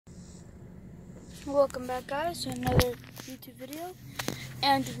Welcome back, guys, to another YouTube video,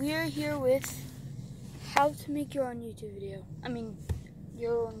 and we are here with how to make your own YouTube video.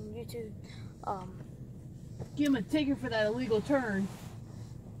 Your own YouTube. Give him a ticket for that illegal turn.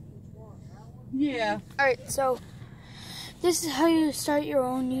 Yeah. All right, so this is how you start your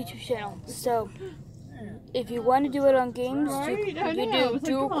own YouTube channel. So if you want to do it on games, you do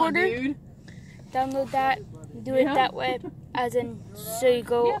dual recorder. Download that, do it that way, as in, so you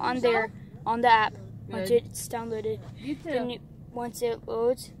go on there, on the app, once it's downloaded. Then once it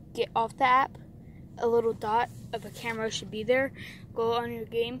loads, get off the app, a little dot of a camera should be there, go on your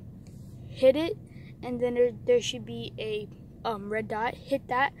game, hit it, and then there should be a red dot, hit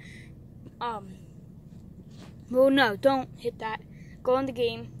that. Well, no, don't hit that. Go on the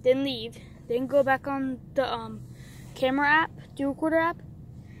game, then leave, then go back on the camera app, dual recorder app,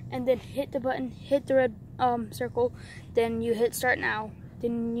 and then hit the button, hit the red circle, then you hit start now,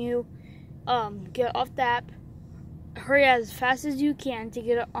 then you get off the app, hurry as fast as you can to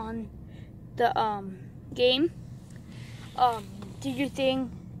get it on the game, do your thing,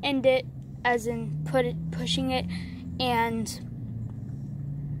 end it, as in pushing it, and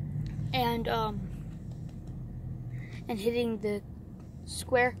hitting the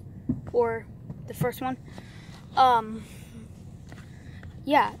square or the first one.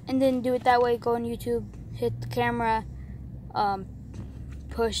 Yeah, and then do it that way. Go on YouTube, hit the camera,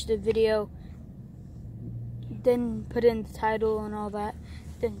 push the video, then put in the title and all that,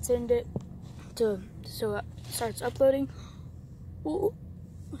 then send it so it starts uploading. Ooh,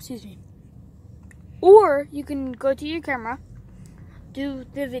 excuse me. Or you can go to your camera, do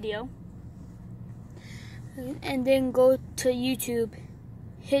the video, and then go to YouTube,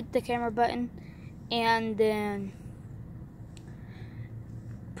 hit the camera button, and then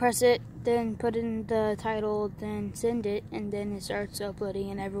press it, then put in the title, then send it, and then it starts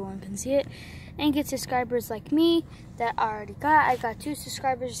uploading and everyone can see it and get subscribers like me that I already got. I got 2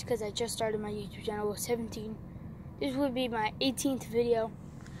 subscribers because I just started my YouTube channel with 17. This would be my 18th video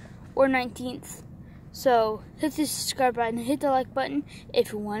or 19th. So hit the subscribe button, hit the like button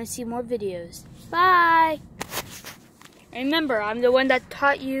if you want to see more videos. Bye! Remember, I'm the one that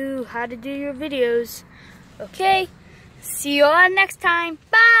taught you how to do your videos. Okay? See you all next time.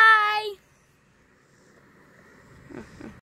 Bye!